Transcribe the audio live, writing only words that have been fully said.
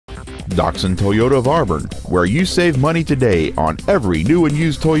Doxon Toyota of Auburn, where you save money today on every new and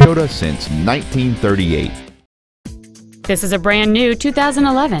used Toyota since 1938. This is a brand new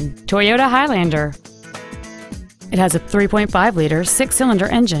 2011 Toyota Highlander. It has a 3.5-liter six-cylinder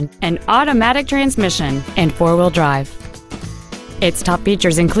engine, an automatic transmission, and four-wheel drive. Its top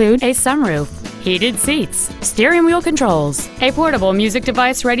features include a sunroof, heated seats, steering wheel controls, a portable music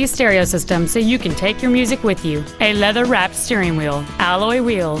device-ready stereo system so you can take your music with you, a leather-wrapped steering wheel, alloy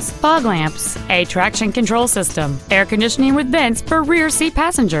wheels, fog lamps, a traction control system, air conditioning with vents for rear seat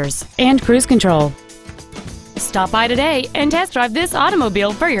passengers, and cruise control. Stop by today and test drive this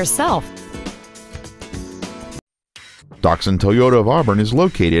automobile for yourself. Doxon Toyota of Auburn is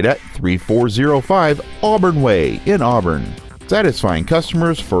located at 3405 Auburn Way in Auburn, satisfying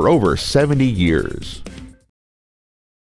customers for over 70 years.